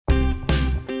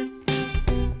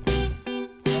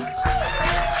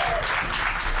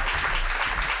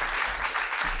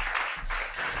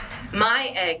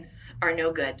eggs are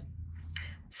no good.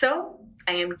 So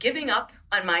I am giving up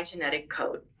on my genetic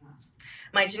code.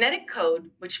 My genetic code,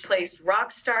 which placed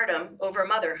rock stardom over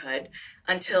motherhood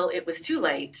until it was too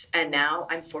late, and now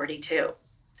I'm 42.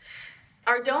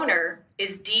 Our donor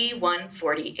is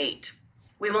D148.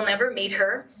 We will never meet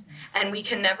her, and we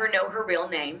can never know her real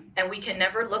name, and we can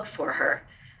never look for her,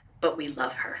 but we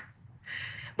love her.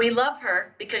 We love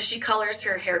her because she colors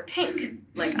her hair pink,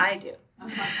 like I do.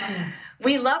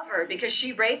 We love her because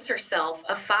she rates herself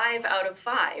a 5 out of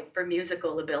 5 for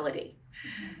musical ability.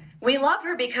 We love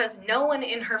her because no one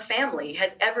in her family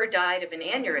has ever died of an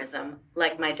aneurysm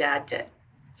like my dad did.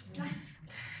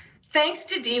 Thanks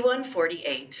to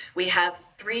D148, we have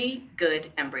 3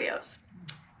 good embryos.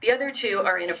 The other 2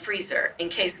 are in a freezer in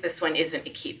case this one isn't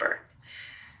a keeper.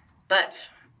 But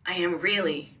I am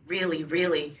really, really,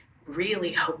 really,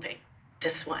 really hoping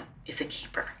this one is a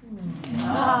keeper.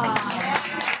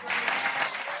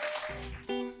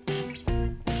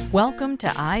 Welcome to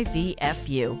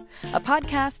IVFU, a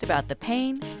podcast about the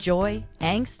pain, joy,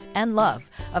 angst, and love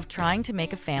of trying to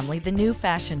make a family the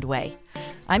new-fashioned way.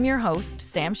 I'm your host,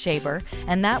 Sam Shaber,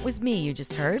 and that was me you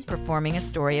just heard performing a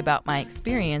story about my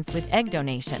experience with egg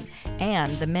donation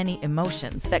and the many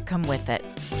emotions that come with it.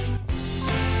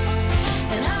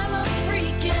 And I'm a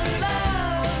freak in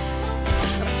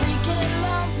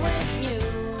love with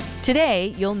you.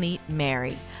 Today, you'll meet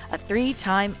Mary, a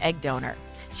 3-time egg donor.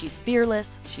 She's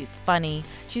fearless, she's funny,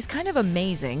 she's kind of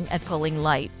amazing at pulling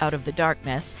light out of the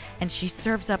darkness, and she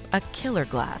serves up a killer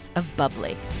glass of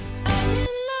bubbly. I'm in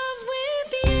love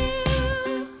with you.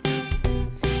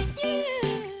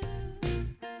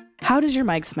 Yeah. How does your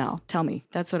mic smell? Tell me.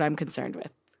 That's what I'm concerned with.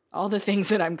 All the things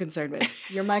that I'm concerned with.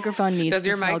 Your microphone needs to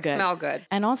smell good. Does your mic smell good?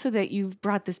 And also that you've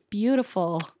brought this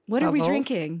beautiful, what are we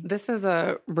drinking? This is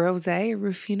a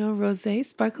Rufino Rosé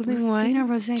sparkling wine. Rufino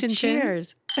Rosé. Chin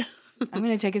Cheers. I'm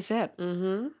going to take a sip.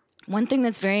 Mm-hmm. One thing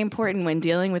that's very important when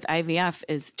dealing with IVF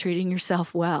is treating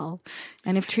yourself well.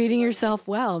 And if treating yourself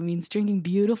well means drinking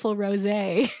beautiful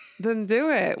rosé, then do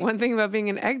it. One thing about being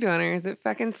an egg donor is it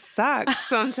fucking sucks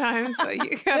sometimes. So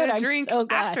you gotta drink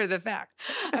after the fact.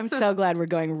 I'm so glad we're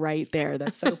going right there.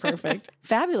 That's so perfect.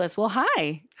 Fabulous. Well,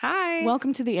 hi. Hi.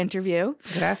 Welcome to the interview.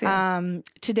 Gracias.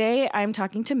 Today I'm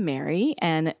talking to Mary,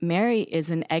 and Mary is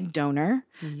an egg donor,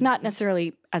 not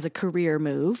necessarily as a career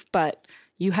move, but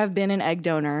you have been an egg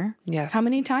donor. Yes. How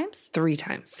many times? 3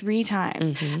 times. 3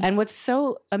 times. Mm-hmm. And what's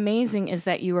so amazing is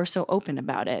that you are so open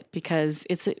about it, because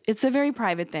it's a very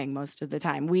private thing most of the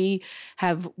time. We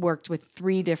have worked with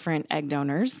 3 different egg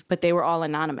donors, but they were all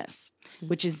anonymous,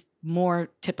 which is more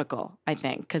typical, I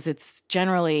think, because it's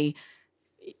generally,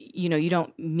 you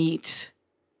don't meet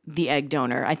the egg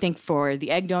donor. I think for the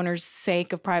egg donor's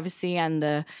sake of privacy and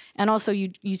also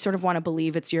you sort of want to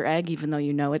believe it's your egg even though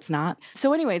you know it's not.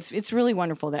 So anyway, it's really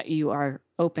wonderful that you are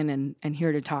open and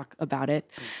here to talk about it.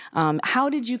 How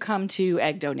did you come to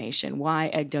egg donation? Why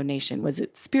egg donation? Was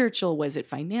it spiritual? Was it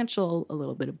financial? A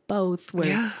little bit of both?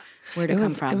 Where'd it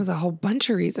come from? It was a whole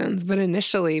bunch of reasons, but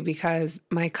initially because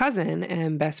my cousin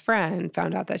and best friend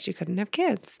found out that she couldn't have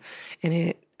kids,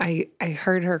 and I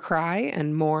heard her cry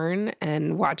and mourn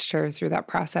and watched her through that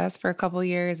process for a couple of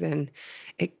years, and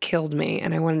it killed me,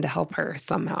 and I wanted to help her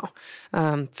somehow.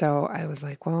 So I was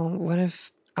like, well, what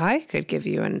if I could give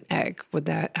you an egg? Would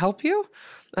that help you?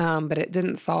 But it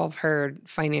didn't solve her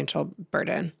financial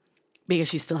burden. Because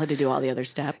she still had to do all the other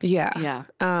steps. Yeah.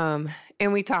 And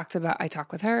I talked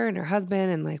with her and her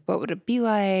husband, and like, what would it be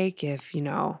like if,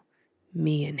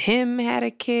 me and him had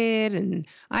a kid and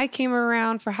I came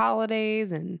around for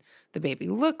holidays and the baby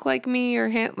looked like me or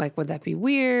him? Like, would that be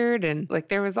weird? And like,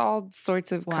 there was all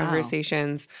sorts of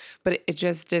conversations, but it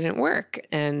just didn't work.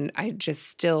 And I just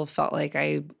still felt like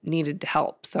I needed to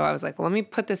help. So I was like, well, let me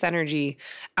put this energy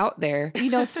out there.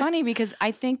 It's funny because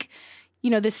I think,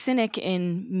 the cynic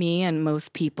in me and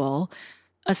most people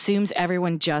assumes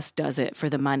everyone just does it for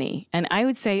the money. And I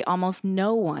would say almost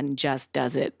no one just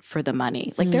does it for the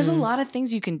money. Like there's a lot of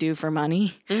things you can do for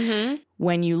money. Mm-hmm.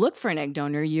 When you look for an egg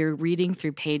donor, you're reading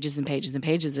through pages and pages and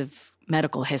pages of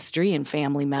medical history and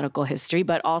family medical history,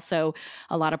 but also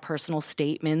a lot of personal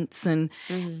statements and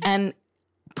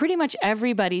pretty much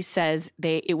everybody says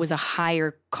it was a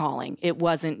higher calling. It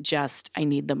wasn't just, I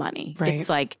need the money. Right. It's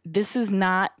like, this is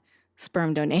not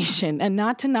sperm donation, and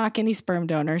not to knock any sperm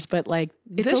donors, but like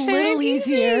it's a little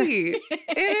easier.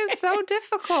 It is so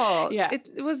difficult. Yeah.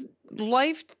 It was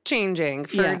life-changing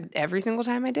for every single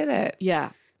time I did it. Yeah.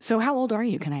 So how old are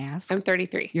you, can I ask? I'm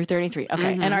 33. You're 33.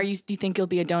 Okay. And do you think you'll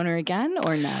be a donor again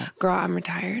or no? Girl, I'm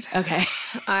retired. Okay.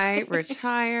 I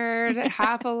retired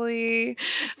happily.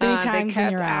 3 times they and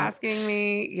kept you're out. asking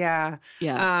me. Yeah.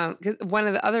 Yeah. 'Cause one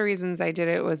of the other reasons I did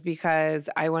it was because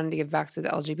I wanted to give back to the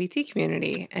LGBT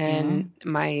community. And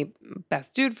my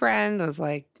best dude friend was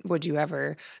like, would you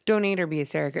ever donate or be a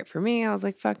surrogate for me? I was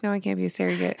like, fuck no, I can't be a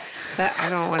surrogate. I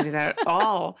don't want to do that at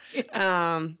all.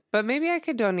 But maybe I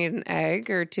could donate an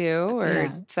egg or 2 or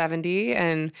 70.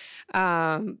 And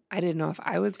I didn't know if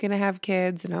I was going to have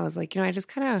kids. And I was like, I just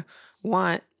kind of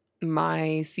want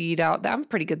my seed out. I'm a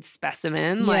pretty good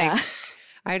specimen. Yeah. Like,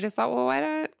 I just thought, well,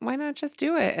 why not just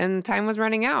do it? And time was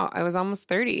running out. I was almost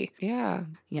 30. Yeah.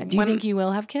 Yeah. Do you think you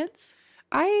will have kids?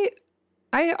 I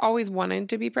always wanted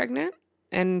to be pregnant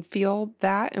and feel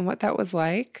that and what that was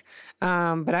like.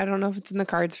 But I don't know if it's in the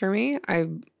cards for me.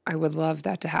 I would love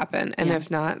that to happen. And if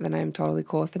not, then I'm totally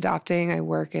cool with adopting. I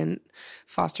work in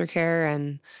foster care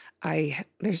and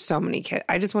there's so many kids.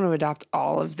 I just want to adopt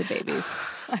all of the babies.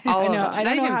 All of them. I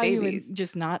don't know how babies. you would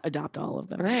just not adopt all of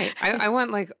them. Right. I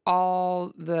want like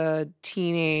all the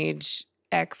teenage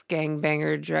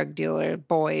ex-gangbanger drug dealer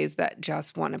boys that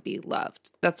just want to be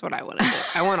loved. That's what I want to do.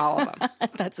 I want all of them.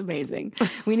 That's amazing.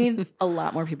 We need a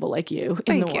lot more people like you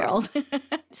in the world.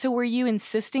 So were you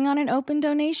insisting on an open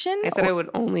donation? I said I would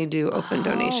only do open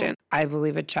donation. I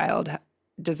believe a child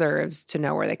deserves to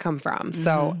know where they come from.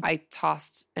 So I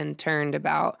tossed and turned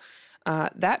about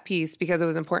that piece because it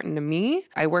was important to me.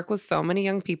 I work with so many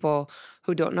young people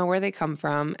who don't know where they come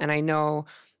from. And I know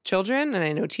children and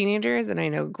I know teenagers and I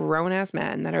know grown-ass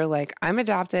men that are like, I'm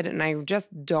adopted and I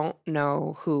just don't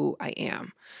know who I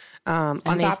am. On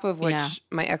top of which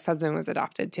my ex-husband was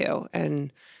adopted too.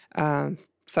 And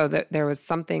so that there was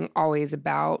something always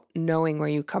about knowing where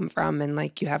you come from and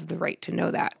like you have the right to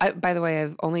know that. By the way,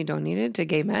 I've only donated to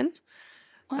gay men.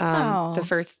 Wow. The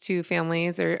first 2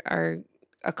 families are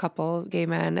a couple gay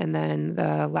men and then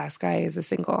the last guy is a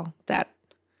single dad.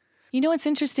 You know what's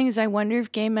interesting is I wonder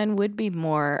if gay men would be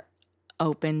more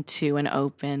open to an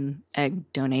open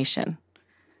egg donation.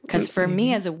 Because for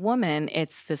me as a woman,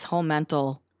 it's this whole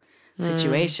mental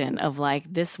situation of like,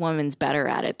 this woman's better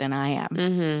at it than I am.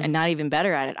 And not even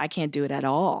better at it. I can't do it at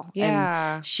all.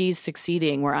 Yeah. And she's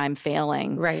succeeding where I'm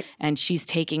failing. Right. And she's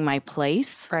taking my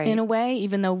place in a way,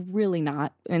 even though really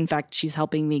not. In fact, she's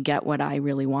helping me get what I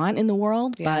really want in the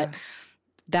world. Yeah. But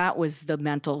that was the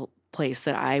mental place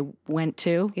that I went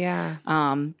to. Yeah.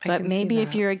 But maybe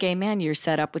if you're a gay man, you're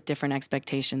set up with different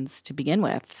expectations to begin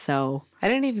with. So I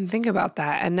didn't even think about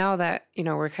that. And now that,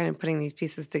 we're kind of putting these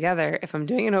pieces together, if I'm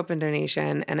doing an open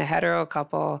donation and a hetero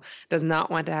couple does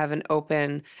not want to have an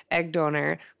open egg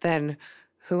donor, then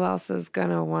who else is going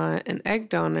to want an egg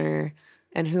donor?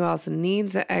 And who else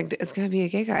needs an egg? It's going to be a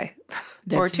gay guy.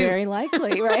 That's or 2. very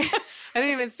likely, right? I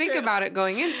didn't even think about it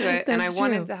going into it. And I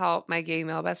wanted to help my gay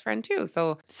male best friend too.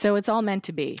 So it's all meant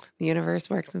to be. The universe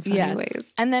works in funny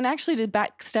ways. And then actually to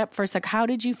back step for a sec, how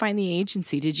did you find the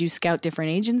agency? Did you scout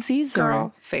different agencies?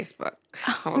 Girl, Facebook.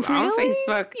 I was on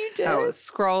Facebook. You did? I was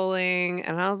scrolling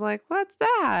and I was like, what's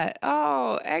that?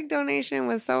 Oh, egg donation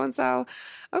with so-and-so.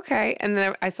 Okay. And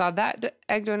then I saw that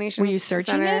egg donation. Were you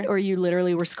searching it or you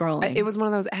literally were scrolling? It was one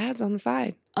of those ads on the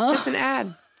side. Oh. Just an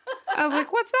ad. I was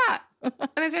like, what's that? And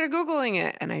I started Googling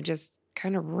it and I just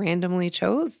kind of randomly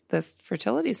chose this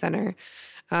fertility center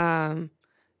and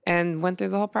went through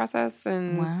the whole process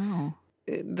and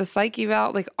the psych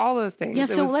eval, like all those things. Yeah,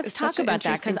 so let's talk about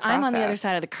that because I'm on the other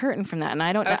side of the curtain from that. And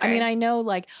I don't know. I mean, I know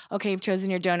like, okay, you've chosen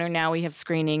your donor. Now we have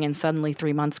screening and suddenly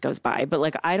 3 months goes by. But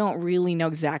like, I don't really know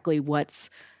exactly what's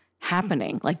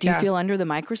happening. Like, do you feel under the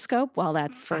microscope while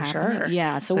that's for happening? sure?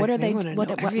 Yeah. So like, what are they?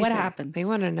 What happens? They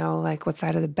want to know like what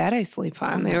side of the bed I sleep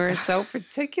on. They were so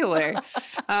particular,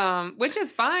 which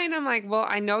is fine. I'm like, well,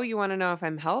 I know you want to know if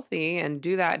I'm healthy and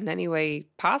do that in any way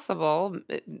possible,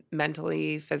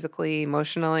 mentally, physically,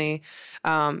 emotionally.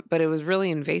 But it was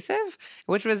really invasive,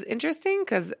 which was interesting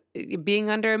because being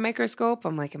under a microscope,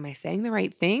 I'm like, am I saying the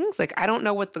right things? Like, I don't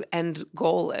know what the end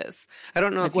goal is. I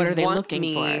don't know like, if what you are they want looking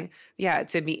me, for? Yeah,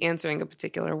 to be answering a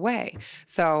particular way.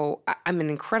 So I'm an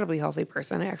incredibly healthy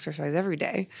person. I exercise every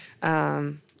day.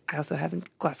 I also have a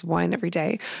glass of wine every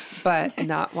day, but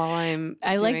not while I'm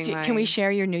Can we share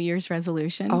your New Year's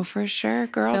resolution? Oh, for sure,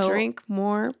 girl. Drink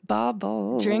more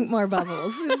bubbles. Drink more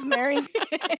bubbles is Mary's.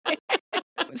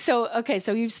 So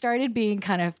you've started being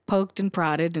kind of poked and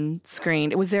prodded and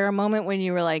screened. Was there a moment when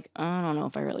you were like, I don't know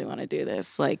if I really want to do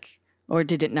this? Like, or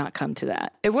did it not come to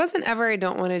that? It wasn't ever, I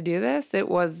don't want to do this. It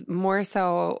was more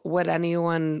so, would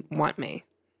anyone want me?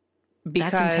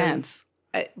 Because, that's intense.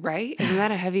 Right? Isn't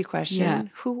that a heavy question? Yeah.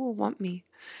 Who will want me?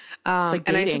 like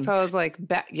and I dating. suppose like,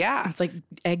 yeah, It's like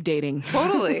egg dating.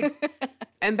 totally.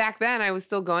 And back then I was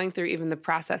still going through even the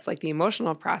process, like the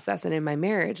emotional process. And in my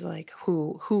marriage, like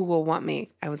who will want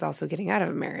me? I was also getting out of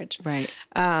a marriage. Right.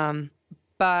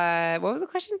 But what was the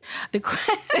question? The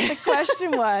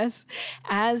question was,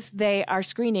 as they are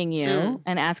screening you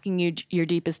and asking you your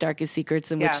deepest, darkest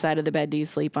secrets and which side of the bed do you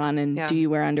sleep on and do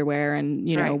you wear underwear and,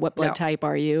 you know, what blood type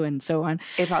are you and so on.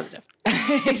 A positive.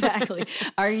 Exactly.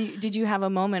 Did you have a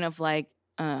moment of like,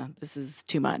 this is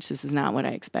too much. This is not what I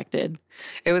expected.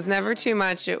 It was never too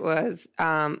much. It was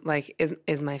like,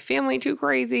 is my family too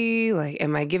crazy? Like,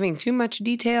 am I giving too much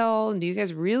detail? Do you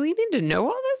guys really need to know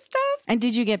all this stuff? And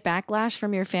did you get backlash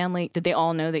from your family? Did they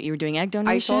all know that you were doing egg donation?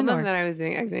 I told them that I was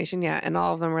doing egg donation, and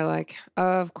all of them were like,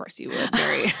 of course you would,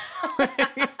 Mary.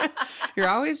 You're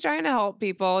always trying to help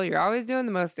people. You're always doing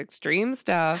the most extreme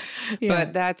stuff,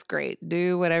 but that's great.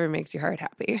 Do whatever makes your heart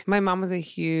happy. My mom was a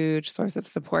huge source of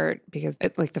support because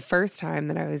like the first time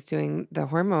that I was doing the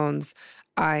hormones,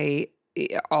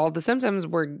 all the symptoms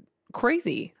were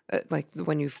crazy. Like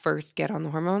when you first get on the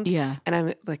hormones. Yeah. And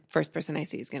I'm like, first person I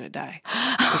see is going to die.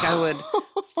 Like I would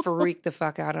freak the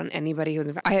fuck out on anybody who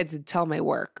was I had to tell my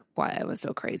work why I was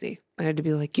so crazy. I had to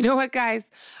be like, you know what, guys?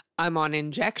 I'm on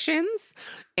injections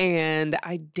and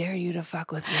I dare you to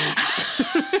fuck with me.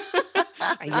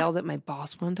 I yelled at my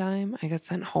boss one time. I got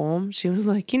sent home. She was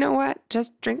like, you know what?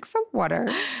 Just drink some water,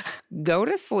 go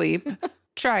to sleep,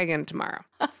 try again tomorrow.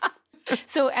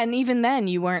 So, and even then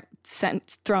you weren't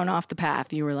thrown off the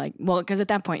path. You were like, well, because at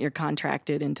that point you're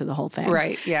contracted into the whole thing.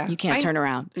 Right. Yeah. You can't turn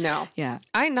around. No. Yeah.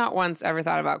 I not once ever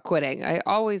thought about quitting. I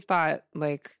always thought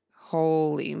like,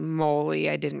 holy moly,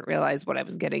 I didn't realize what I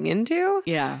was getting into.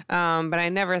 Yeah. But I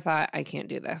never thought I can't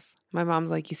do this. My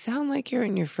mom's like, you sound like you're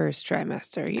in your first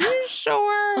trimester. Are you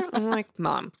sure? I'm like,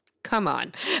 Mom, come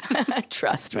on.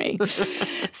 Trust me.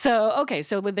 So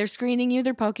when they're screening you,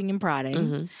 they're poking and prodding.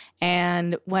 Mm-hmm.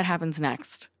 And what happens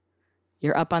next?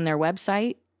 You're up on their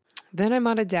website? Then I'm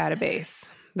on a database.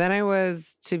 Then I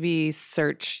was to be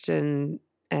searched and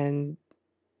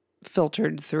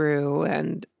filtered through,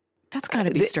 and that's got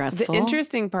to be stressful. The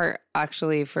interesting part,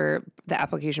 actually, for the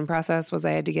application process was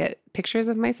I had to get pictures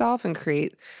of myself and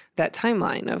create that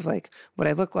timeline of like what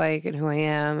I look like and who I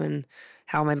am and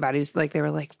how my body's like. They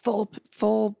were like, full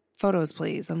photos,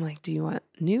 please. I'm like, do you want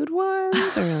nude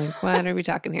ones or like what are we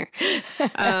talking here?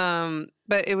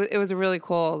 But it was a really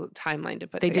cool timeline to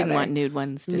put. They together. Didn't want nude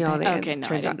ones. Did no, they? Okay, no,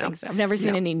 turns I out didn't no. think so. I've never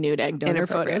seen any nude egg donor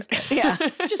photos. Yeah,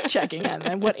 just checking on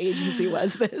them. What agency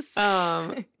was this?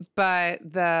 But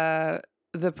the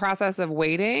process of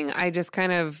waiting, I just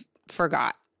kind of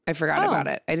forgot. I forgot about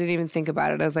it. I didn't even think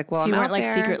about it. I was like, well, so you I'm weren't out like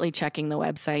there. Secretly checking the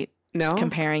website. No.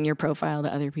 Comparing your profile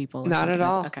to other people. Not at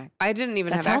all. Okay. I didn't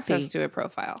even have access to a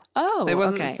profile. Oh,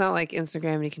 okay. It's not like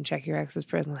Instagram. You can check your ex's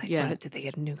profile. Like, did they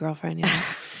get a new girlfriend?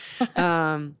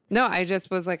 No, I just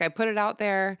was like, I put it out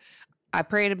there. I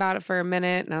prayed about it for a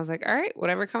minute and I was like, all right,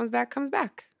 whatever comes back, comes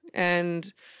back. And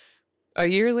a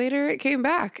year later, it came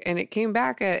back, and it came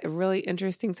back at a really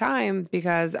interesting time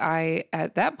because I,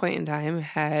 at that point in time,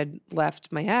 had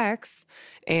left my ex.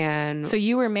 And so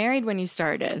you were married when you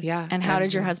started. Yeah. And how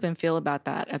did your husband feel about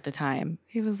that at the time?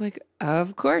 He was like,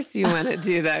 of course you want to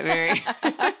do that, Mary.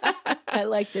 I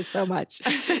like this so much.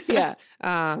 Yeah.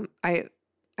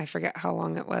 I forget how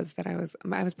long it was that I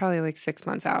was probably like 6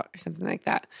 months out or something like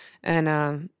that.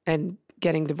 And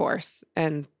getting divorced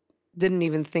and didn't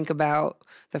even think about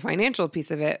the financial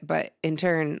piece of it. But in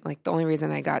turn, like the only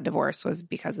reason I got divorced was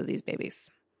because of these babies.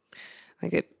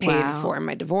 Like it paid for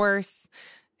my divorce.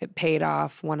 It paid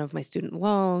off one of my student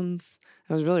loans.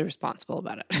 I was really responsible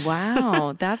about it.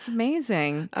 Wow. That's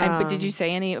amazing. But did you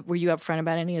say were you upfront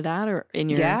about any of that or in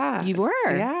your? Yeah. You were?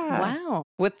 Yeah. Wow.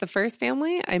 With the first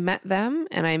family, I met them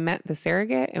and I met the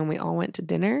surrogate and we all went to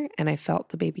dinner and I felt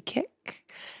the baby kick.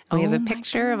 We have a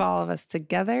picture of all of us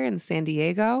together in San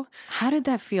Diego. How did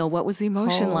that feel? What was the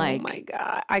emotion like? Oh my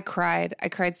God. I cried. I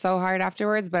cried so hard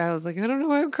afterwards, but I was like, I don't know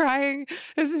why I'm crying.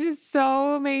 This is just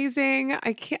so amazing.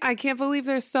 I can't believe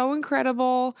they're so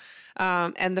incredible.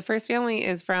 And the first family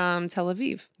is from Tel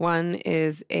Aviv. One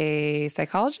is a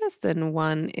psychologist and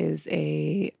one is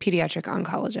a pediatric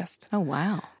oncologist. Oh,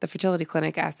 wow. The fertility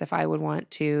clinic asked if I would want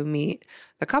to meet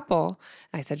the couple.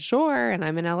 I said, sure. And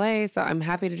I'm in LA, so I'm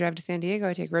happy to drive to San Diego.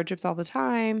 I take road trips all the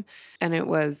time. And it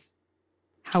was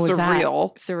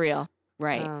surreal. Surreal.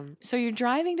 Right. So you're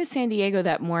driving to San Diego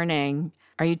that morning.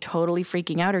 Are you totally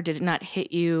freaking out, or did it not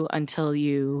hit you until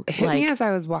you It hit me as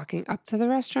I was walking up to the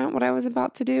restaurant, what I was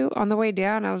about to do. On the way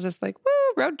down, I was just like, woo,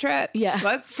 road trip. Yeah.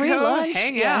 Let's Free go lunch.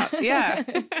 hang Yeah. out. Yeah.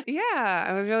 Yeah.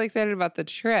 I was really excited about the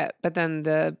trip. But then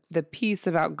the piece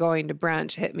about going to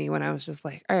brunch hit me when I was just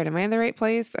like, all right, am I in the right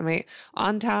place? Am I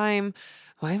on time?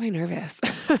 Why am I nervous?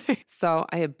 So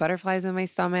I had butterflies in my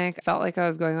stomach. I felt like I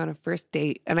was going on a first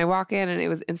date. And I walk in and it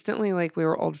was instantly like we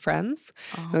were old friends.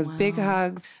 It was big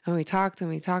hugs. And we talked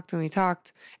and we talked and we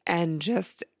talked and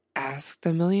just asked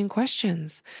a million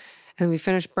questions. And we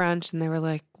finished brunch and they were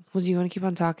like, well, do you want to keep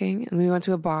on talking? And then we went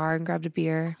to a bar and grabbed a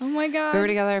beer. Oh my God. We were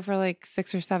together for like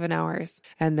 6 or 7 hours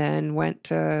and then went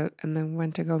to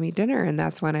go meet dinner. And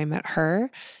that's when I met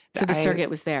her. So the surrogate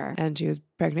was there. And she was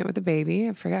pregnant with a baby.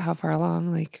 I forget how far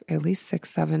along, like at least 6,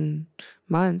 7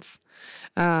 months.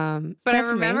 But I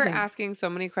remember asking so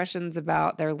many questions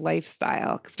about their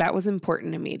lifestyle because that was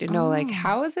important to me to know, like,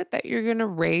 how is it that you're going to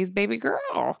raise baby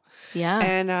girl? Yeah.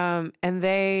 And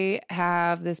they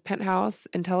have this penthouse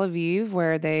in Tel Aviv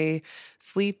where they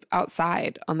sleep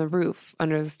outside on the roof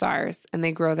under the stars and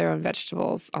they grow their own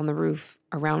vegetables on the roof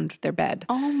around their bed.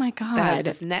 Oh my God. That has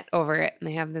this net over it. And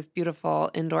they have this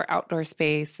beautiful indoor-outdoor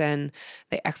space and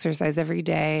they exercise every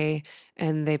day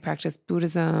and they practice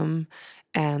Buddhism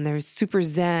and they're super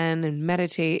zen and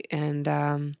meditate and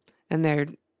they're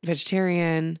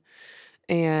vegetarian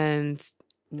and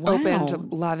open to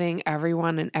loving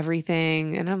everyone and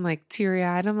everything. And I'm like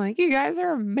teary-eyed. I'm like, you guys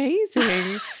are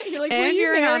amazing. You're like, and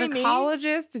you're an me?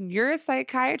 oncologist and you're a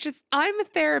psychiatrist. I'm a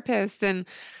therapist. And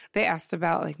they asked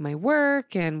about like my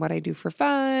work and what I do for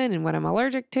fun and what I'm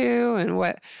allergic to and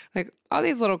what, like all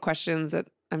these little questions that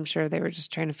I'm sure they were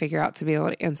just trying to figure out to be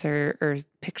able to answer or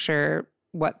picture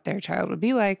what their child would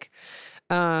be like.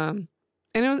 And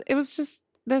it was just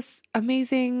this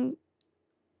amazing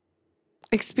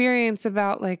experience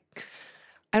about like,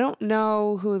 I don't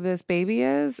know who this baby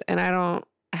is and I don't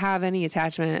have any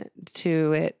attachment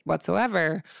to it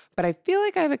whatsoever, but I feel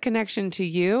like I have a connection to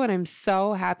you and I'm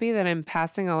so happy that I'm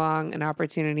passing along an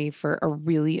opportunity for a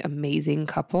really amazing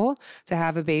couple to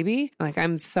have a baby. Like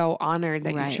I'm so honored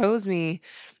that you chose me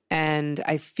and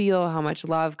I feel how much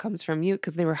love comes from you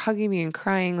because they were hugging me and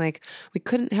crying like we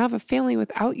couldn't have a family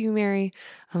without you, Mary.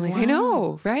 I'm like, I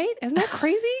know, right? Isn't that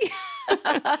crazy?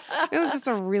 It was just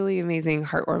a really amazing,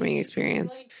 heartwarming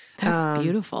experience. That's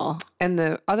beautiful. And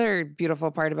the other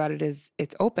beautiful part about it is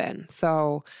it's open.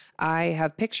 So I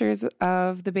have pictures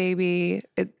of the baby.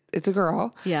 It's a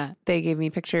girl. Yeah. They gave me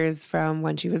pictures from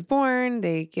when she was born.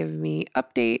 They give me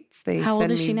updates. They How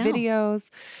send old is me she now? Videos.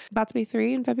 About to be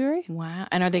 3 in February. Wow.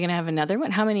 And are they going to have another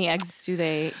one? How many eggs do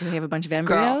they have a bunch of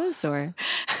embryos or?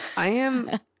 I am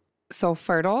so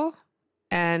fertile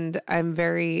and I'm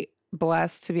very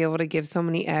blessed to be able to give so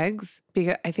many eggs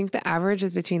because I think the average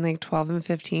is between like 12 and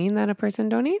 15 that a person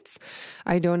donates.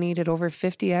 I donated over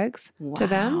 50 eggs to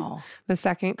them. The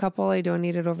second couple, I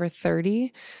donated over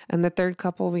 30. And the third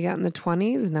couple, we got in the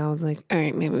 20s. And I was like, all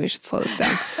right, maybe we should slow this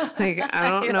down. Like, I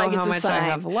don't know like how much I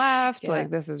have left. Yeah. Like,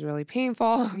 this is really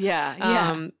painful.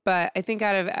 Yeah. But I think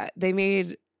they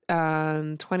made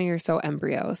 20 or so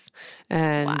embryos.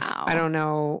 And I don't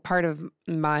know, part of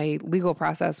my legal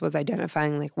process was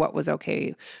identifying like what was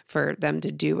okay for them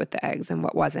to do with the eggs and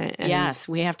what wasn't. And yes,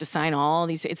 we have to sign all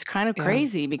these. It's kind of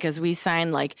crazy because we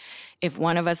sign like if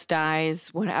one of us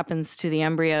dies, what happens to the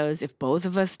embryos? If both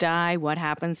of us die, what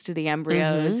happens to the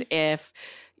embryos? If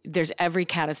there's every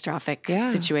catastrophic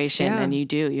situation and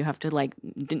you have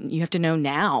to know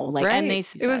now. Like, and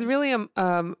it was really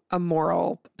a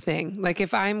moral thing. Like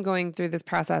if I'm going through this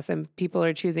process and people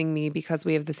are choosing me because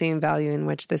we have the same value in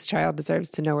which this child deserves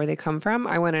to know where they come from,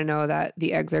 I want to know that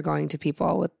the eggs are going to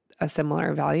people with a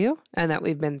similar value and that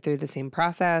we've been through the same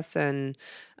process. And,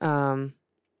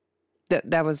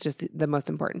 that was just the most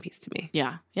important piece to me.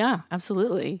 Yeah. Yeah,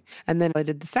 absolutely. And then I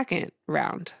did the second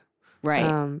round.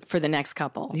 Right. For the next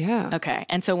couple. Yeah. Okay.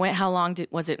 And so how long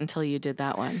was it until you did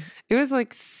that one? It was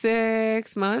like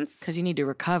 6 months. Because you need to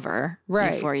recover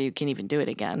before you can even do it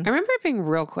again. I remember it being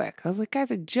real quick. I was like,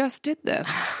 guys, I just did this.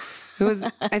 It was,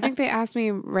 I think they asked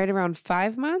me right around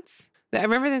 5 months. I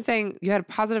remember them saying you had a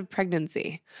positive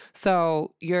pregnancy.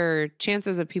 So your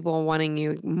chances of people wanting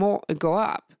you more go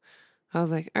up. I was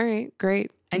like, all right,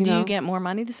 great. And do you get more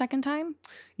money the second time?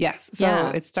 Yes. So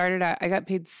it started out, I got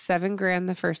paid $7,000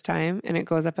 the first time and it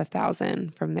goes up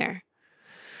 $1,000 from there.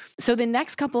 So the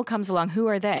next couple comes along. Who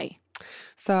are they?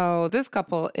 So this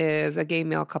couple is a gay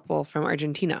male couple from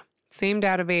Argentina. Same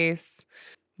database.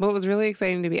 But it was really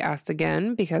exciting to be asked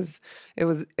again because it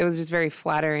was just very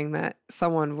flattering that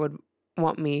someone would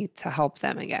want me to help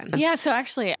them again. Yeah. So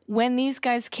actually, when these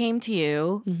guys came to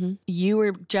you, Mm-hmm. you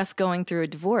were just going through a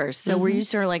divorce. So were you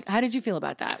sort of like, how did you feel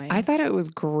about that? I thought it was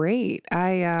great.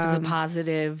 It was a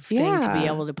positive thing to be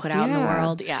able to put out in the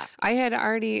world. Yeah. I had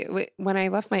already, when I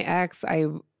left my ex, I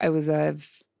was a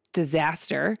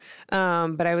disaster,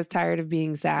 but I was tired of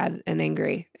being sad and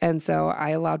angry. And so I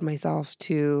allowed myself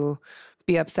to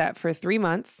be upset for 3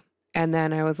 months. And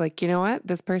then I was like, you know what?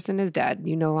 This person is dead.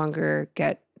 You no longer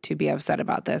get to be upset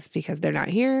about this because they're not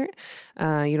here.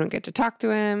 You don't get to talk to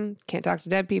him. Can't talk to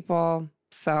dead people.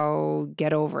 So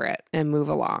get over it and move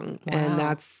along. Wow. And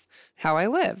that's how I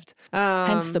lived.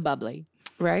 Hence the bubbly.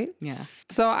 Right? Yeah.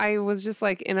 So I was just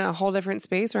like in a whole different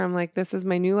space where I'm like, this is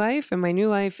my new life. And my new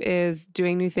life is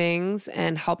doing new things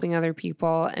and helping other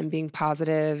people and being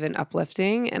positive and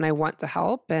uplifting. And I want to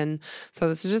help. And so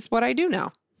this is just what I do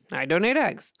now. I donate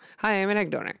eggs. Hi, I'm an egg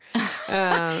donor.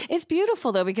 It's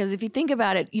beautiful though, because if you think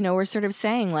about it, we're sort of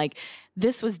saying like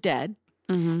this was dead.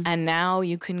 Mm-hmm. And now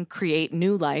you can create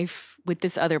new life with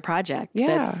this other project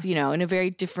that's, in a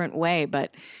very different way,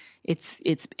 but it's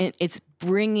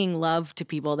bringing love to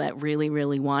people that really,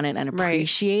 really want it and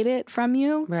appreciate it from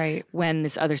you. Right. When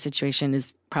this other situation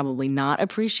is probably not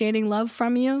appreciating love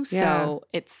from you. Yeah. So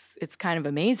it's kind of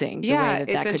amazing Yeah, the way that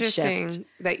it's could interesting shift.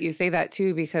 that you say that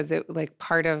too, because it like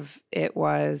part of it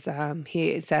was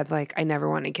he said like, I never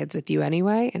wanted kids with you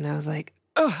anyway. And I was like,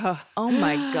 Oh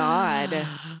my God.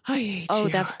 I hate Oh, you.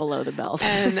 that's below the belt.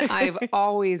 And I've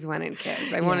always wanted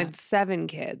kids. I wanted 7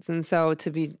 kids. And so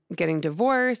to be getting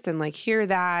divorced and like hear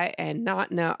that and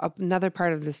not know, another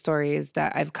part of the story is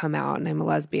that I've come out and I'm a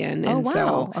lesbian. And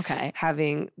so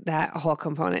having that whole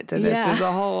component to this is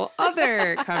a whole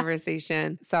other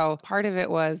conversation. So part of it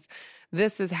was,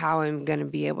 this is how I'm going to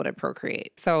be able to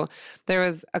procreate. So there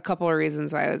was a couple of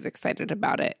reasons why I was excited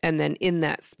about it. And then in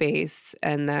that space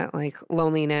and that like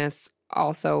loneliness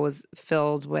also was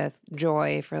filled with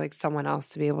joy for like someone else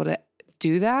to be able to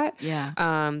do that.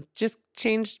 Yeah. Just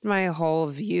changed my whole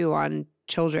view on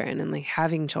children and like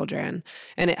having children.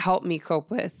 And it helped me cope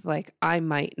with like, I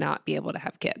might not be able to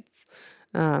have kids.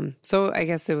 So I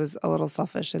guess it was a little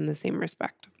selfish in the same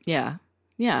respect. Yeah.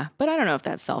 Yeah. But I don't know if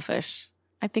that's selfish.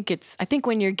 I think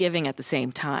when you're giving at the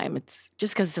same time, it's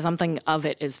just because something of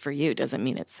it is for you doesn't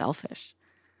mean it's selfish.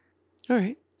 All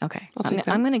right. Okay.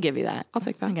 I'm going to give you that. I'll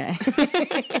take that.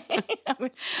 Okay.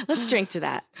 Let's drink to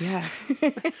that. Yeah.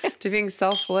 To being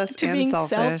selfless to and being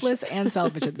selfish. selfless and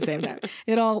selfish at the same time.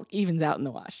 It all evens out in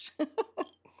the wash.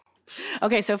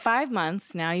 Okay, so 5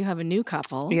 months. Now you have a new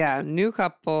couple. Yeah, new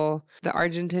couple. The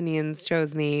Argentinians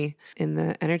chose me in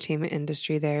the entertainment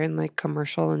industry there in like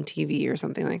commercial and TV or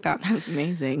something like that. That's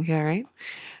amazing. Yeah, right?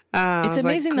 It's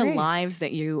amazing the lives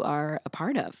that you are a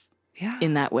part of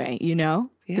in that way, Yeah.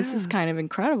 This is kind of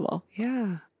incredible.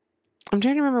 Yeah. I'm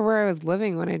trying to remember where I was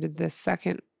living when I did the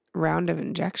second round of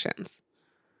injections.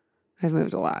 I've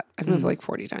moved a lot. I've moved like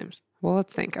 40 times. Well,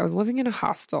 let's think. I was living in a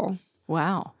hostel.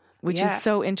 Wow. Which is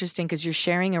so interesting because you're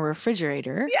sharing a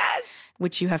refrigerator. Yes.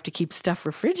 Which you have to keep stuff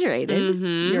refrigerated,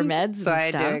 your meds so and I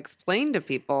had to explain to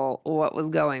people what was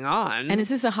going on. And is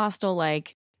this a hostel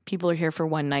like people are here for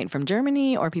one night from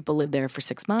Germany or people live there for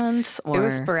 6 months? Or... It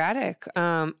was sporadic.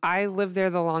 I lived there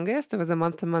the longest. It was a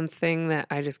month-to-month thing that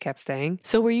I just kept staying.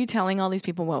 So were you telling all these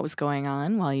people what was going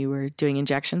on while you were doing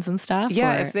injections and stuff?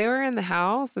 Yeah, if they were in the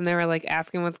house and they were like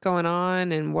asking what's going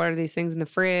on and what are these things in the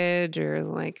fridge or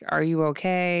like, are you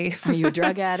okay? Are you a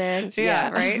drug addict?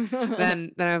 Yeah, right?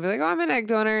 Then I'd be like, oh, I'm an egg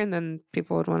donor. And then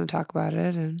people would want to talk about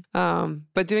it. And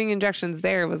but doing injections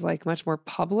there was like much more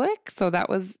public. So that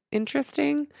was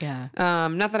interesting. Yeah.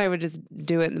 Not that I would just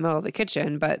do it in the middle of the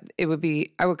kitchen, but it would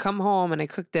be, I would come home and I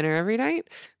cooked dinner every night.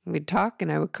 We'd talk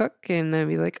and I would cook and then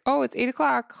be like, oh, it's 8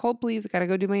 o'clock. Hold please. I got to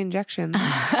go do my injections.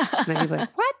 And then be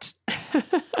like, what?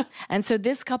 And so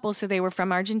this couple, so they were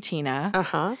from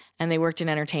Argentina and they worked in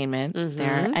entertainment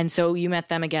there. And so you met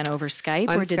them again over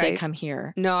Skype or did they come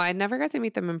here? No, I never got to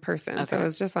meet them in person. Okay. So it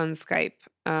was just on Skype.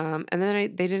 And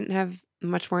then they didn't have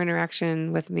much more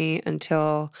interaction with me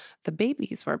until the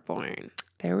babies were born.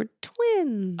 They were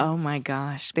twins. Oh my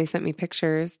gosh. They sent me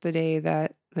pictures the day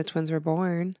that the twins were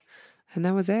born. And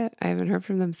that was it. I haven't heard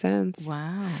from them since.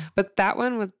 Wow. But that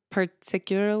one was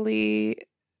particularly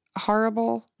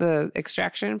horrible, the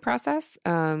extraction process,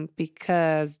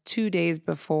 because 2 days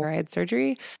before I had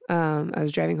surgery, I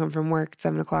was driving home from work at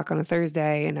 7 o'clock on a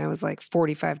Thursday, and I was like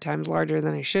 45 times larger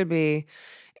than I should be.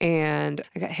 And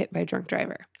I got hit by a drunk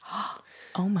driver.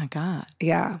 Oh my God.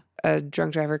 Yeah. A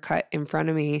drunk driver cut in front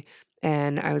of me,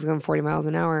 and I was going 40 miles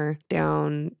an hour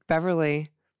down Beverly.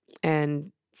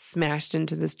 And smashed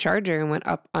into this charger and went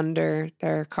up under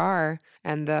their car,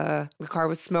 and the car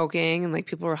was smoking, and like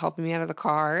people were helping me out of the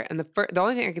car, and the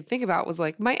only thing I could think about was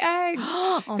like my eggs,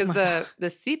 because the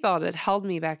seatbelt had held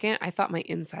me back in. I thought my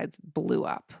insides blew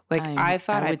up. Like I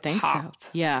thought I would think popped. So.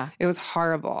 Yeah, it was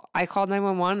horrible. I called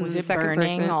 911. Was it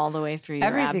burning all the way through your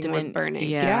Everything abdomen? was burning.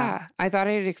 Yeah. I thought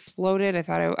I had exploded. I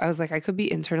thought I was like, I could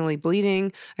be internally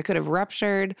bleeding. I could have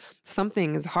ruptured.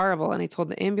 Something is horrible. And I told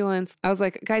the ambulance, I was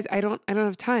like, guys, I don't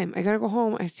have time. I gotta go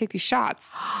home. I have to take these shots.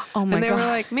 Oh my God. And they were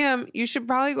like, ma'am, you should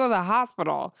probably go to the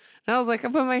hospital. And I was like, I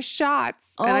put my shots.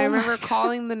 And I remember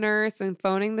calling the nurse and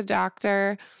phoning the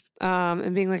doctor,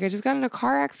 and being like, I just got in a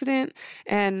car accident,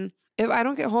 and if I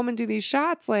don't get home and do these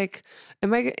shots, like,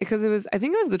 because I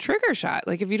think it was the trigger shot.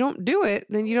 Like, if you don't do it,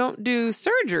 then you don't do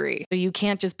surgery. So you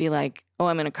can't just be like, oh,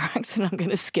 I'm in a car accident, I'm going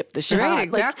to skip the shot. Right,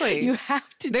 exactly. Like, you have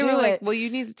to do it. They were like, well,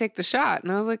 you need to take the shot.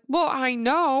 And I was like, well, I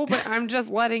know, but I'm just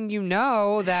letting you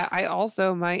know that I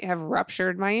also might have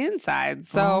ruptured my insides.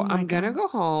 So I'm going to go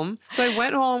home. So I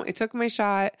went home. I took my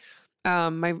shot.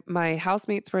 My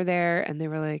housemates were there, and they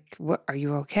were like, "What, are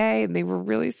you okay?" And they were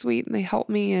really sweet, and they helped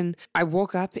me. And I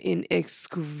woke up in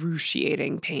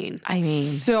excruciating pain. I mean,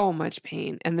 so much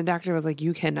pain. And the doctor was like,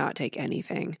 "You cannot take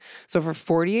anything." So for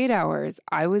 48 hours,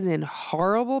 I was in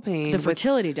horrible pain. The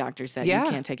fertility doctor said you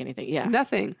can't take anything. Yeah,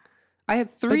 nothing. I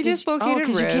had 3 dislocated ribs.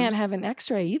 Because you can't have an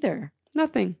X-ray either.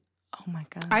 Nothing. Oh my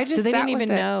God. So they didn't even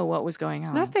know what was going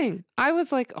on. Nothing. I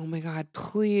was like, oh my God,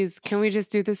 please, can we just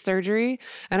do this surgery?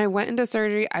 And I went into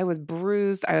surgery. I was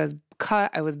bruised. I was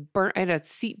cut. I was burnt. I had a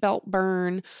seatbelt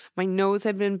burn. My nose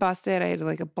had been busted. I had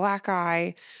like a black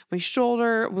eye. My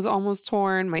shoulder was almost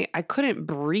torn. I couldn't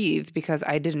breathe because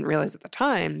I didn't realize at the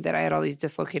time that I had all these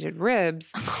dislocated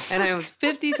ribs. And I was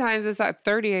 50 times the size,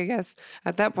 30, I guess,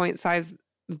 at that point, size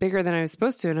bigger than I was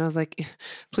supposed to. And I was like,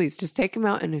 please just take them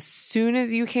out. And as soon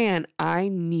as you can, I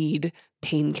need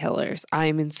painkillers.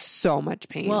 I'm in so much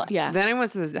pain. Well, yeah. Then I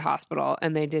went to the hospital,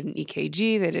 and they did an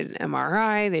EKG. They did an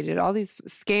MRI. They did all these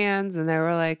scans, and they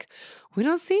were like, we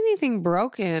don't see anything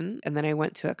broken. And then I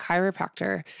went to a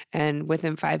chiropractor, and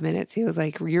within 5 minutes, he was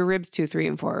like, your ribs 2, 3,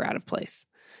 and 4 are out of place.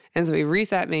 And so he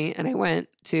reset me, and I went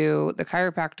to the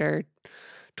chiropractor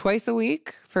twice a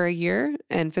week for a year,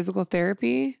 and physical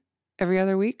therapy every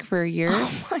other week for a year.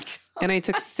 Oh my God. And I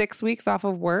took 6 weeks off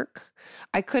of work.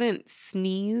 I couldn't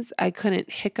sneeze. I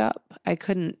couldn't hiccup. I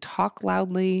couldn't talk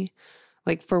loudly,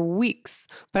 like, for weeks.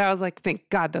 But I was like, thank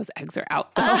God those eggs are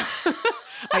out, though.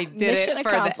 I did Mission it for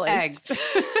accomplished. the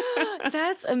eggs.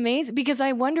 That's amazing, because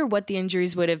I wonder what the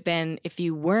injuries would have been if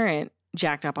you weren't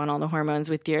jacked up on all the hormones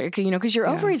with because your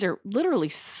ovaries are literally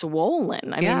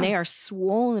swollen. I mean, they are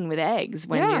swollen with eggs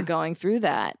when you're going through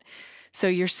that. So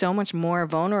you're so much more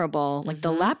vulnerable. Like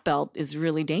the lap belt is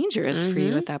really dangerous for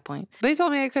you at that point. They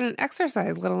told me I couldn't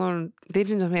exercise, let alone they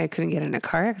didn't tell me I couldn't get in a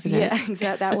car accident. Yeah,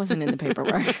 exactly. That wasn't in the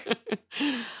paperwork.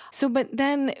 So, but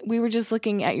then we were just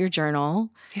looking at your journal.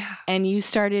 Yeah. And you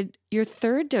started your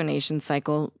third donation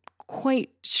cycle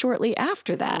quite shortly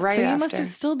after that. Right so you after. must have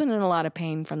still been in a lot of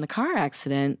pain from the car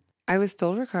accident. I was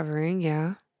still recovering,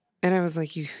 yeah. And I was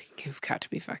like, you've got to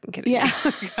be fucking kidding me.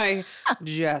 I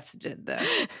just did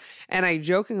this. And I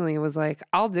jokingly was like,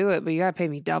 I'll do it, but you got to pay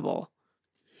me double.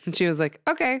 And she was like,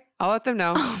 okay, I'll let them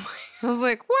know. I was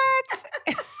like,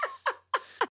 what?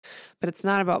 But it's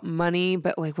not about money.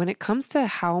 But like when it comes to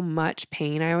how much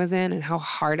pain I was in and how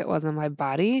hard it was on my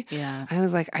body, I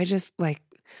was like, I just like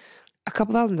a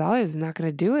couple $1,000s is not going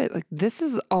to do it. Like this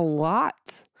is a lot.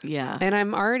 Yeah. And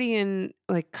I'm already in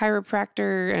like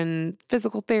chiropractor and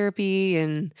physical therapy,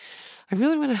 and I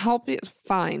really want to help you.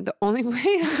 Fine. The only way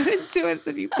I'm going to do it is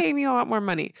if you pay me a lot more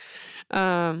money.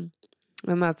 And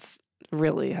that's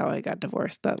really how I got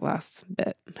divorced. That last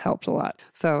bit helped a lot.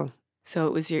 So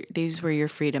it was these were your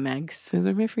freedom eggs. Those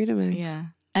are my freedom eggs. Yeah.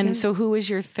 And so who was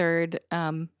your third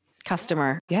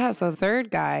customer? Yeah. So the third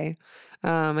guy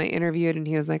I interviewed, and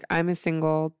he was like, I'm a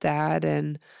single dad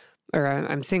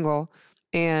I'm single.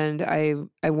 And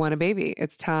I want a baby.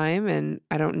 It's time, and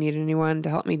I don't need anyone to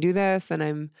help me do this. And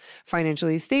I'm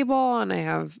financially stable, and I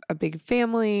have a big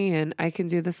family, and I can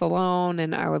do this alone.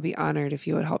 And I would be honored if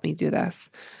you would help me do this.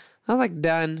 I was like,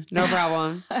 done. No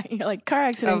problem. You're like, car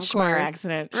accident, schmar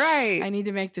accident. Right. I need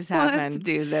to make this happen. Let's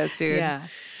do this, dude. Yeah.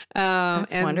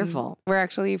 That's wonderful. We're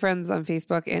actually friends on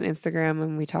Facebook and Instagram,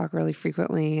 and we talk really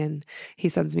frequently. And he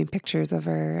sends me pictures of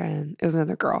her, and it was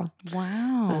another girl.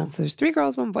 Wow. So there's 3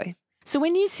 girls, 1 boy. So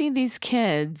when you see these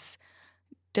kids,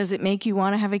 does it make you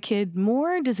want to have a kid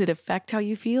more? Does it affect how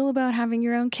you feel about having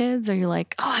your own kids? Are you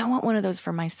like, oh, I want one of those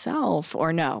for myself?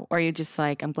 Or no? Or are you just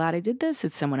like, I'm glad I did this.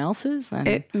 It's someone else's. And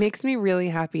it makes me really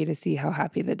happy to see how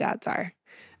happy the dads are.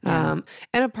 Yeah.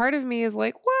 And a part of me is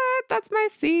like, what? That's my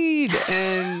seed.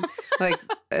 And like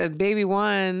baby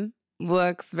one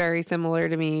looks very similar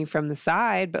to me from the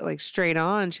side, but like straight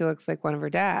on, she looks like one of her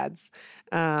dads.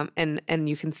 And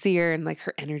you can see her and like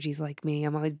her energy's like me.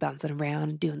 I'm always bouncing around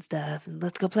and doing stuff and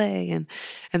let's go play. And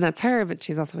that's her, but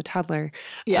she's also a toddler.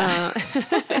 Yeah.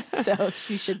 So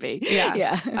she should be. Yeah.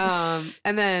 Yeah.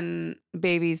 And then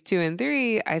babies 2 and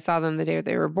 3, I saw them the day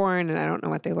they were born and I don't know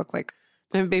what they look like.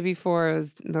 And baby 4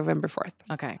 was November 4th.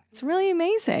 Okay. It's really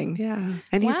amazing. Yeah.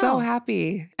 And he's so Wow.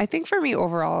 happy. I think for me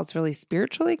overall, it's really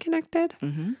spiritually connected,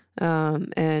 Mm-hmm.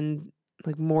 and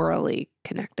like morally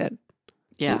connected.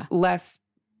 Yeah. Less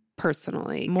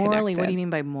personally Morally, what do connected. you mean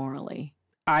by morally?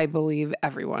 I believe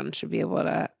everyone should be able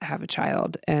to have a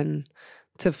child. And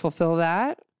to fulfill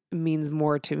that means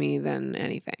more to me than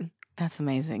anything. That's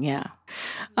amazing. Yeah.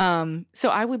 So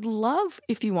I would love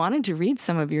if you wanted to read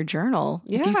some of your journal,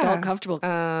 if you Yeah. felt comfortable.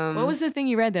 What was the thing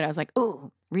you read that I was like,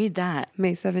 oh, read that?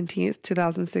 May 17th,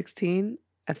 2016.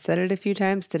 I've said it a few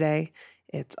times today.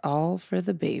 It's all for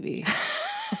the baby.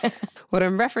 What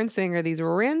I'm referencing are these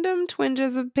random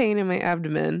twinges of pain in my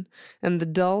abdomen and the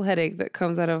dull headache that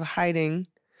comes out of hiding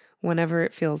whenever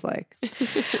it feels like.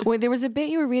 Well, there was a bit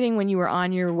you were reading when you were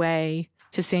on your way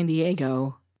to San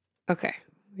Diego. Okay.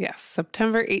 Yes.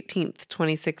 September 18th,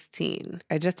 2016.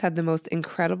 I just had the most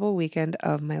incredible weekend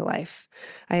of my life.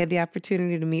 I had the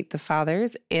opportunity to meet the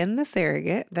fathers and the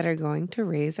surrogate that are going to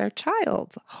raise our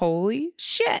child. Holy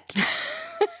shit.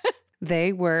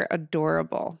 They were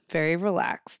adorable, very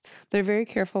relaxed. They're very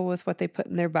careful with what they put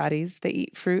in their bodies. They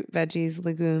eat fruit, veggies,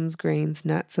 legumes, grains,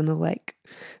 nuts, and the like.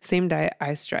 Same diet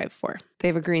I strive for. They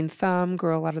have a green thumb,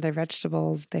 grow a lot of their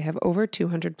vegetables. They have over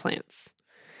 200 plants.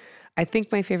 I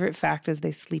think my favorite fact is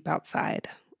they sleep outside,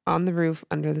 on the roof,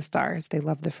 under the stars. They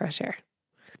love the fresh air.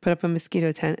 Put up a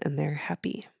mosquito tent and they're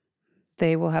happy.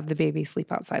 They will have the baby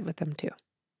sleep outside with them too.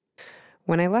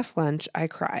 When I left lunch, I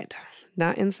cried.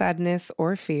 Not in sadness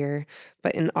or fear,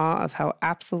 but in awe of how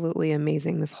absolutely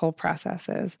amazing this whole process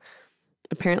is.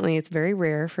 Apparently, it's very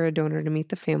rare for a donor to meet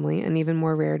the family and even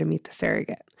more rare to meet the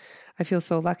surrogate. I feel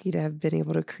so lucky to have been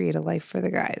able to create a life for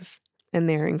the guys. And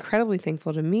they're incredibly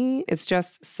thankful to me. It's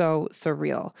just so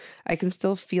surreal. I can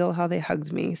still feel how they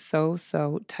hugged me so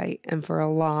tight and for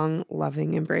a long,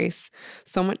 loving embrace.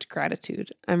 So much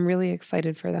gratitude. I'm really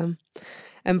excited for them.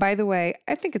 And by the way,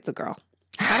 I think it's a girl.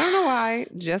 I don't know why,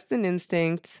 just an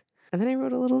instinct. And then I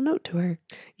wrote a little note to her.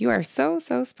 You are so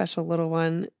special, little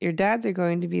one. Your dads are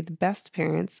going to be the best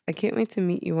parents. I can't wait to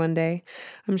meet you one day.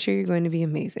 I'm sure you're going to be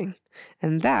amazing.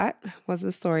 And that was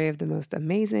the story of the most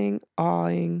amazing,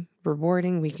 awing,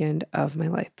 rewarding weekend of my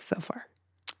life so far.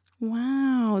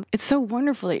 Wow. It's so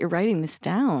wonderful that you're writing this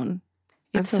down.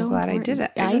 I'm so glad I did it.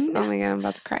 I know. Oh my God, I'm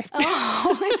about to cry.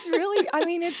 Oh, it's really,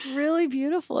 it's really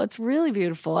beautiful. It's really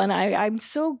beautiful. And I'm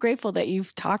so grateful that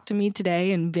you've talked to me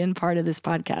today and been part of this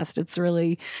podcast. It's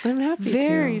really I'm happy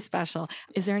very to. special.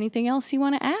 Is there anything else you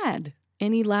want to add?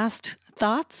 Any last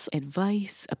thoughts,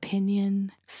 advice,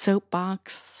 opinion,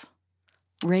 soapbox,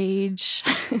 rage,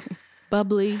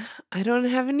 bubbly? I don't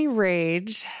have any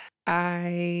rage.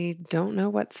 I don't know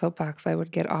what soapbox I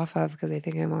would get off of because I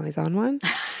think I'm always on one.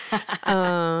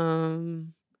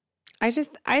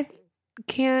 I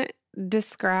can't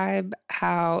describe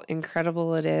how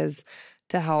incredible it is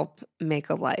to help make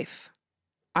a life.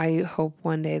 I hope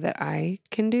one day that I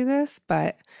can do this,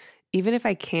 but even if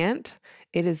I can't,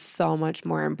 it is so much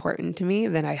more important to me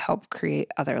that I help create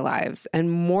other lives.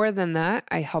 And more than that,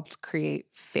 I helped create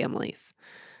families.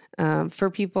 For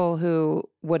people who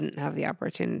wouldn't have the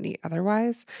opportunity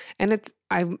otherwise. And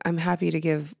I'm happy to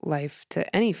give life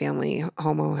to any family,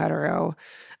 homo, hetero.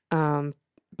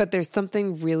 But there's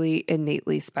something really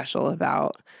innately special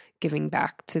about giving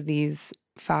back to these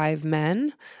 5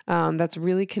 men that's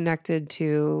really connected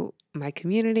to my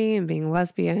community and being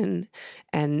lesbian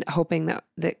and hoping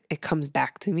that it comes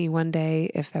back to me one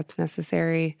day if that's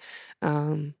necessary.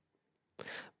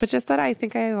 But just that I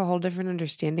think I have a whole different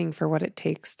understanding for what it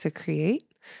takes to create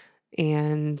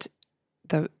and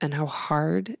how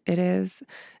hard it is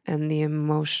and the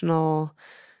emotional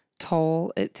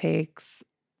toll it takes,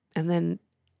 and then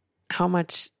how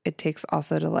much it takes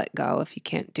also to let go if you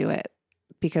can't do it.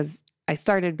 Because I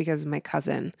started because of my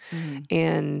cousin,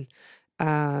 and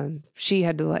she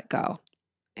had to let go.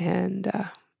 And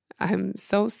I'm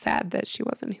so sad that she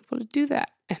wasn't able to do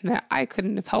that and that I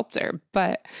couldn't have helped her.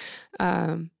 But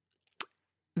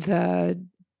the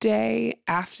day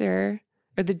after,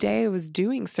 or the day I was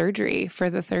doing surgery for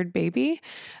the 3rd baby,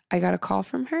 I got a call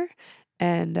from her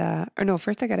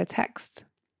first I got a text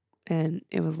and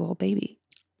it was a little baby.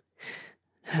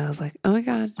 And I was like, oh my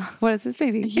God, what is this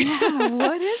baby? Yeah,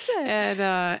 what is it?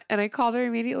 And I called her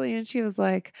immediately and she was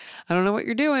like, I don't know what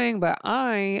you're doing, but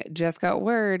I just got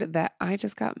word that I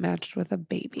just got matched with a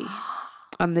baby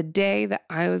on the day that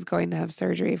I was going to have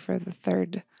surgery for the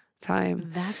third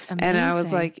time. That's amazing. And I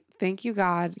was like, thank you,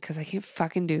 God, because I can't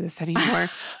fucking do this anymore.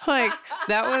 Like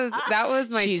that was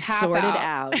my She's tap sorted out.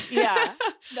 out. Yeah.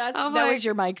 That was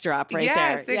your mic drop right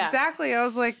there. Yes, exactly. I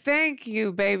was like, thank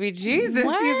you, baby Jesus.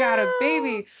 You got a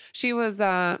baby. She was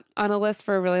on a list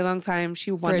for a really long time.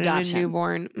 She wanted a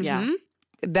newborn. Yeah.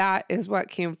 Mm-hmm. That is what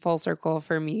came full circle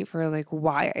for me for like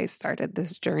why I started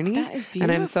this journey. That is beautiful.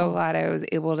 And I'm so glad I was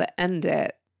able to end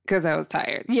it because I was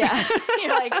tired. Yeah. You're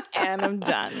like, and I'm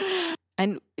done.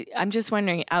 And I'm just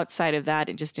wondering, outside of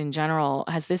that, just in general,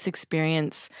 has this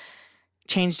experience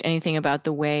changed anything about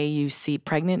the way you see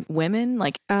pregnant women?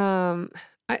 Like, well,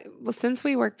 since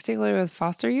we work particularly with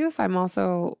foster youth, I'm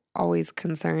also always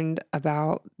concerned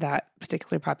about that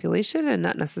particular population and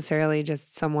not necessarily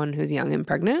just someone who's young and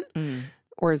pregnant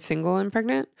or single and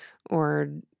pregnant or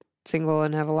single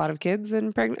and have a lot of kids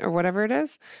and pregnant or whatever it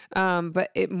is. But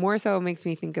it more so makes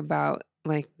me think about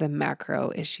like the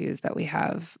macro issues that we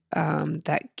have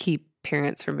that keep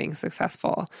parents from being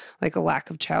successful, like a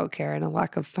lack of childcare and a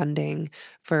lack of funding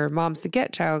for moms to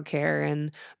get childcare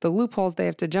and the loopholes they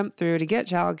have to jump through to get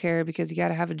childcare because you got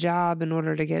to have a job in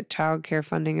order to get childcare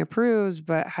funding approved.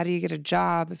 But how do you get a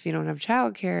job if you don't have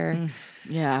childcare?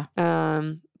 Yeah.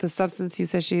 The substance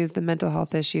use issues, the mental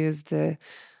health issues, the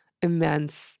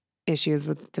immense issues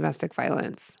with domestic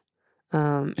violence.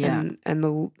 And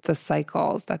the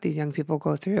cycles that these young people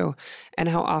go through and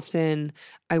how often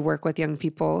I work with young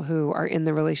people who are in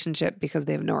the relationship because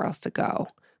they have nowhere else to go,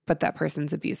 but that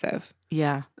person's abusive.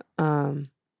 Yeah.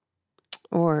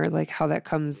 Or like how that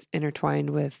comes intertwined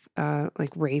with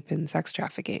like rape and sex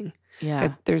trafficking.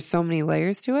 Yeah. There's so many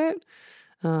layers to it.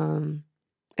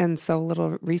 And so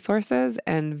little resources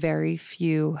and very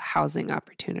few housing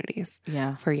opportunities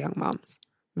for young moms.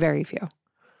 Very few.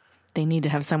 They need to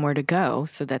have somewhere to go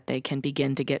so that they can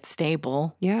begin to get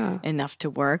stable enough to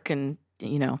work and,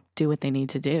 do what they need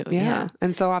to do. Yeah.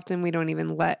 And so often we don't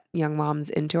even let young moms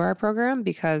into our program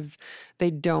because they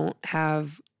don't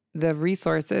have the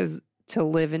resources to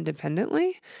live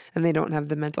independently and they don't have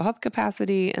the mental health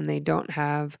capacity and they don't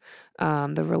have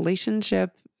the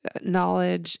relationship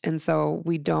knowledge. And so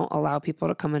we don't allow people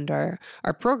to come into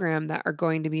our program that are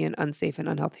going to be in unsafe and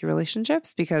unhealthy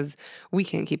relationships because we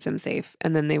can't keep them safe.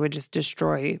 And then they would just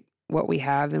destroy what we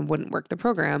have and wouldn't work the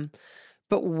program.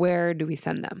 But where do we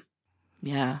send them?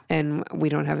 Yeah. And we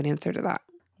don't have an answer to that.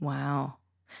 Wow.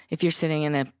 If you're sitting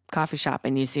in a coffee shop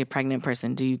and you see a pregnant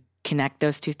person, do you connect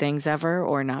those two things ever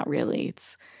or not really?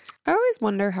 I always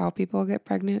wonder how people get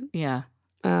pregnant. Yeah.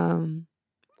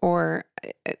 Or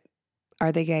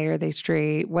are they gay? Are they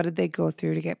straight? What did they go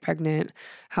through to get pregnant?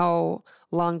 How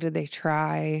long did they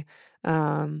try?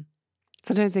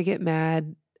 Sometimes they get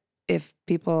mad if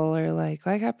people are like,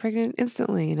 I got pregnant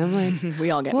instantly. And I'm like, we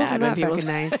all get mad when people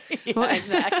say nice. Yeah,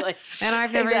 exactly. And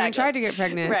I've never even tried to get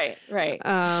pregnant. Right.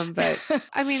 But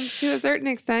I mean, to a certain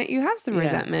extent, you have some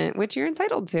resentment, which you're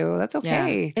entitled to. That's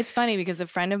okay. Yeah. It's funny because a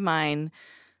friend of mine,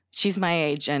 she's my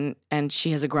age and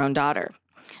she has a grown daughter.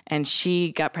 And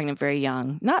she got pregnant very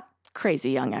young, not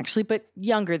crazy young actually, but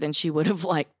younger than she would have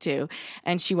liked to.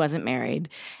 And she wasn't married.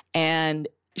 And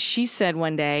she said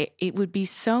one day, it would be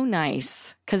so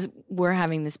nice because we're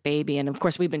having this baby. And of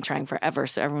course, we've been trying forever.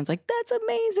 So everyone's like, that's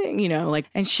amazing,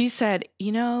 and she said,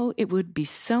 it would be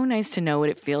so nice to know what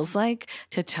it feels like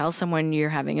to tell someone you're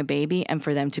having a baby and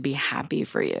for them to be happy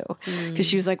for you. Because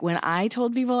she was like, when I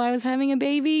told people I was having a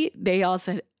baby, they all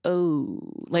said, oh,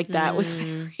 like that was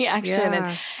the reaction.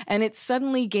 Yeah. And it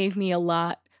suddenly gave me a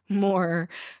lot more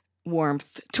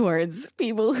warmth towards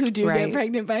people who do get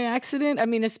pregnant by accident. I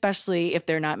mean, especially if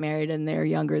they're not married and they're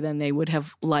younger than they would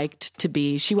have liked to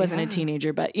be. She wasn't a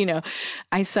teenager, but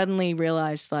I suddenly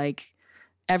realized like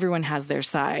everyone has their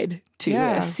side to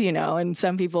this, and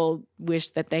some people wish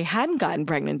that they hadn't gotten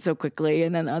pregnant so quickly.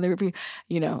 And then other people,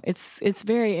 it's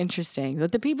very interesting.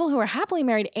 But the people who are happily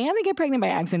married and they get pregnant by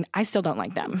accident, I still don't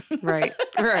like them. Right.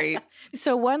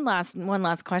 So one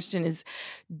last question is,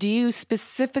 do you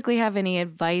specifically have any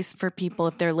advice for people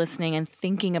if they're listening and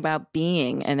thinking about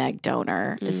being an egg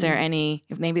donor? Is there any,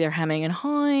 if maybe they're hemming and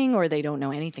hawing or they don't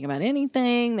know anything about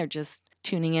anything, they're just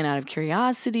tuning in out of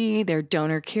curiosity, they're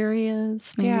donor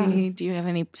curious, maybe? Do you have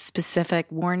any specific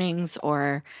warnings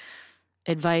or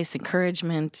advice,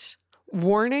 encouragement?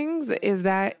 Warnings is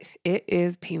that it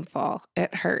is painful.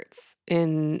 It hurts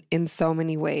in so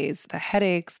many ways. The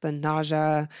headaches, the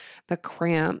nausea, the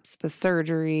cramps, the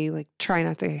surgery, like try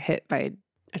not to get hit by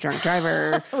a drunk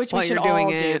driver. Which we while should you're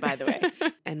doing all do, it. by the way.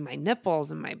 And my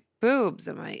nipples and my boobs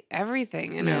and my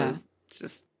everything. And I Yeah. was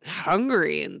just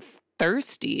hungry and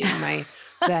thirsty. And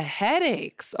the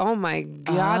headaches. Oh my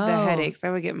God, the Oh. headaches. I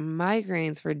would get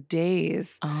migraines for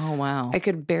days. Oh, wow. I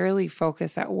could barely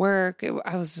focus at work.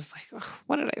 I was just like, "Ugh,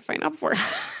 what did I sign up for?"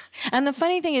 And the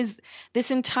funny thing is,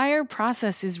 this entire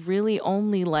process is really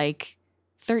only like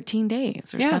 13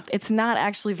 days or Yeah. something. It's not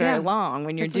actually very Yeah. long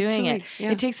when you're It's like doing 2 it. weeks,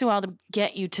 yeah. It takes a while to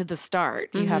get you to the start.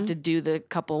 You have to do the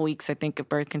couple weeks, I think, of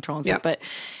birth control and stuff.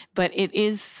 But it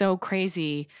is so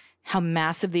crazy how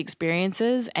massive the experience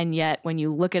is. And yet when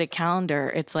you look at a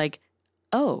calendar, it's like,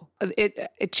 oh,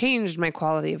 It changed my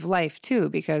quality of life too,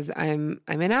 because I'm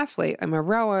an athlete. I'm a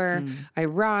rower. I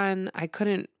run. I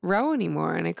couldn't row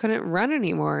anymore and I couldn't run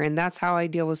anymore. And that's how I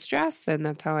deal with stress. And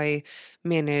that's how I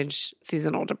manage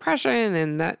seasonal depression.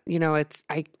 And that, it's,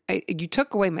 you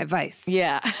took away my vice.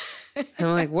 yeah. And I'm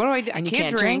like, what do I do? I And you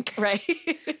can't drink. right?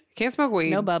 Can't smoke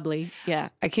weed. No bubbly. Yeah.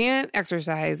 I can't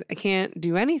exercise. I can't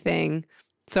do anything.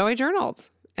 So I journaled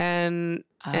and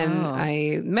Oh.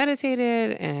 I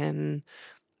meditated and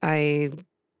I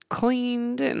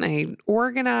cleaned and I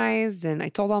organized and I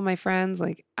told all my friends,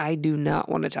 like, I do not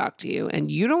want to talk to you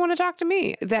and you don't want to talk to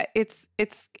me. That it's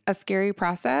a scary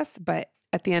process, but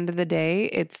at the end of the day,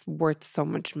 it's worth so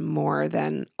much more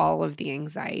than all of the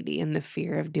anxiety and the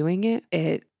fear of doing it.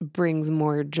 It brings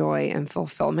more joy and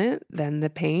fulfillment than the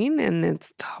pain, and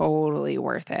it's totally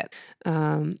worth it.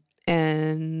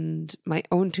 And my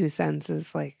own 2 cents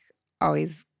is like,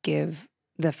 always give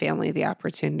the family the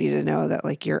opportunity to know that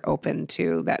like you're open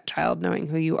to that child knowing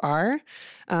who you are.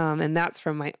 And that's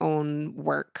from my own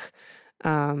work.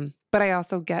 But I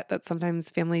also get that sometimes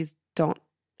families don't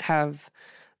have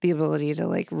the ability to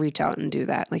like reach out and do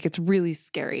that. Like it's really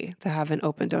scary to have an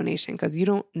open donation because you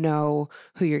don't know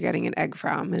who you're getting an egg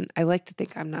from. And I like to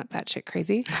think I'm not batshit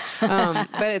crazy.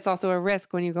 But it's also a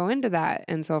risk when you go into that.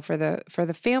 And so for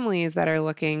the families that are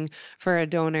looking for a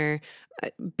donor,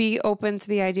 be open to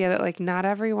the idea that like not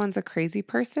everyone's a crazy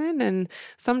person. And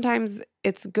sometimes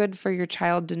it's good for your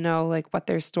child to know like what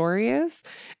their story is.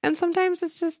 And sometimes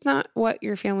it's just not what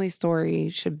your family story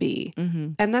should be.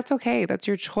 Mm-hmm. And that's okay. That's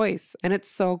your choice. And it's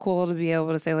so cool to be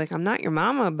able to say like, I'm not your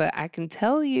mama, but I can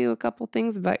tell you a couple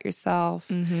things about yourself.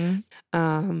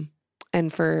 Mm-hmm.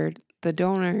 And for the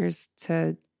donors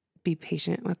to be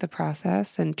patient with the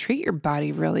process and treat your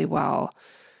body really well.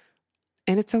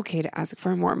 And it's okay to ask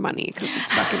for more money because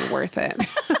it's fucking worth it.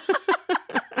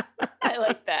 I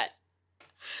like that.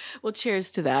 Well,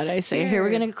 cheers to that. I say, here, we're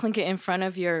going to clink it in front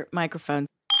of your microphone.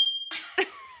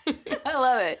 I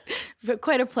love it. But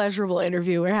quite a pleasurable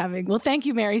interview we're having. Well, thank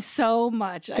you, Mary, so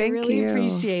much. I really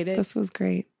appreciate it. This was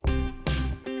great.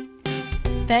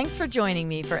 Thanks for joining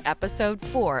me for episode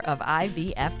 4 of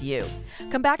IVFU.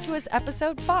 Come back to us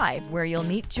episode 5, where you'll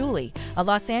meet Julie, a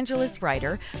Los Angeles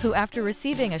writer who, after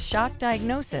receiving a shock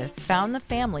diagnosis, found the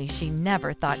family she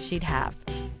never thought she'd have.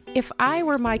 If I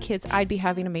were my kids, I'd be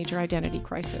having a major identity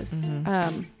crisis.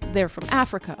 Mm-hmm. They're from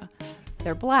Africa.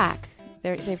 They're Black.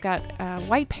 They've got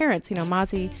white parents.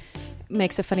 Mazi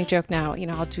makes a funny joke now.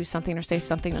 I'll do something or say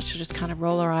something, and she'll just kind of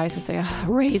roll her eyes and say,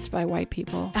 raised by white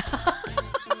people.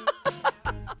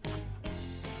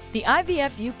 The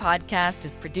IVFU podcast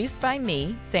is produced by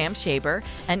me, Sam Shaber,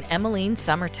 and Emmeline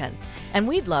Somerton, and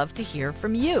we'd love to hear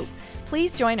from you.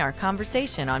 Please join our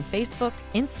conversation on Facebook,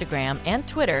 Instagram, and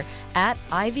Twitter at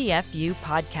IVFU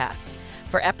Podcast.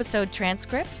 For episode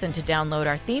transcripts and to download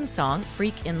our theme song,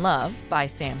 Freak in Love by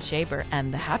Sam Shaber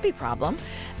and The Happy Problem,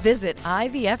 visit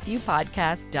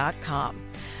IVFUpodcast.com.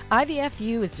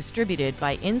 IVFU is distributed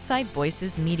by Inside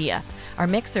Voices Media. Our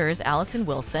mixer is Allison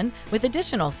Wilson, with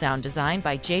additional sound design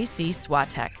by J.C.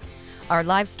 Swatek. Our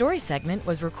live story segment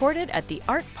was recorded at the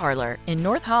Art Parlor in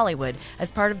North Hollywood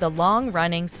as part of the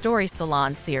long-running Story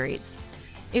Salon series.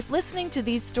 If listening to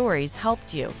these stories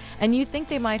helped you and you think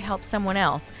they might help someone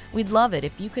else, we'd love it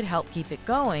if you could help keep it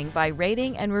going by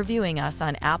rating and reviewing us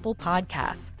on Apple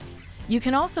Podcasts. You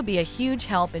can also be a huge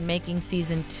help in making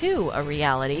Season 2 a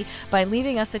reality by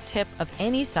leaving us a tip of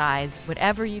any size,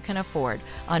 whatever you can afford,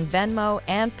 on Venmo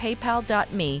and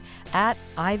PayPal.me at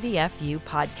IVFU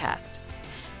Podcast.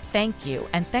 Thank you,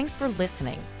 and thanks for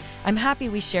listening. I'm happy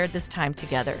we shared this time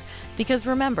together, because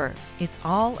remember, it's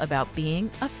all about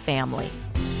being a family.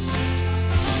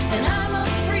 And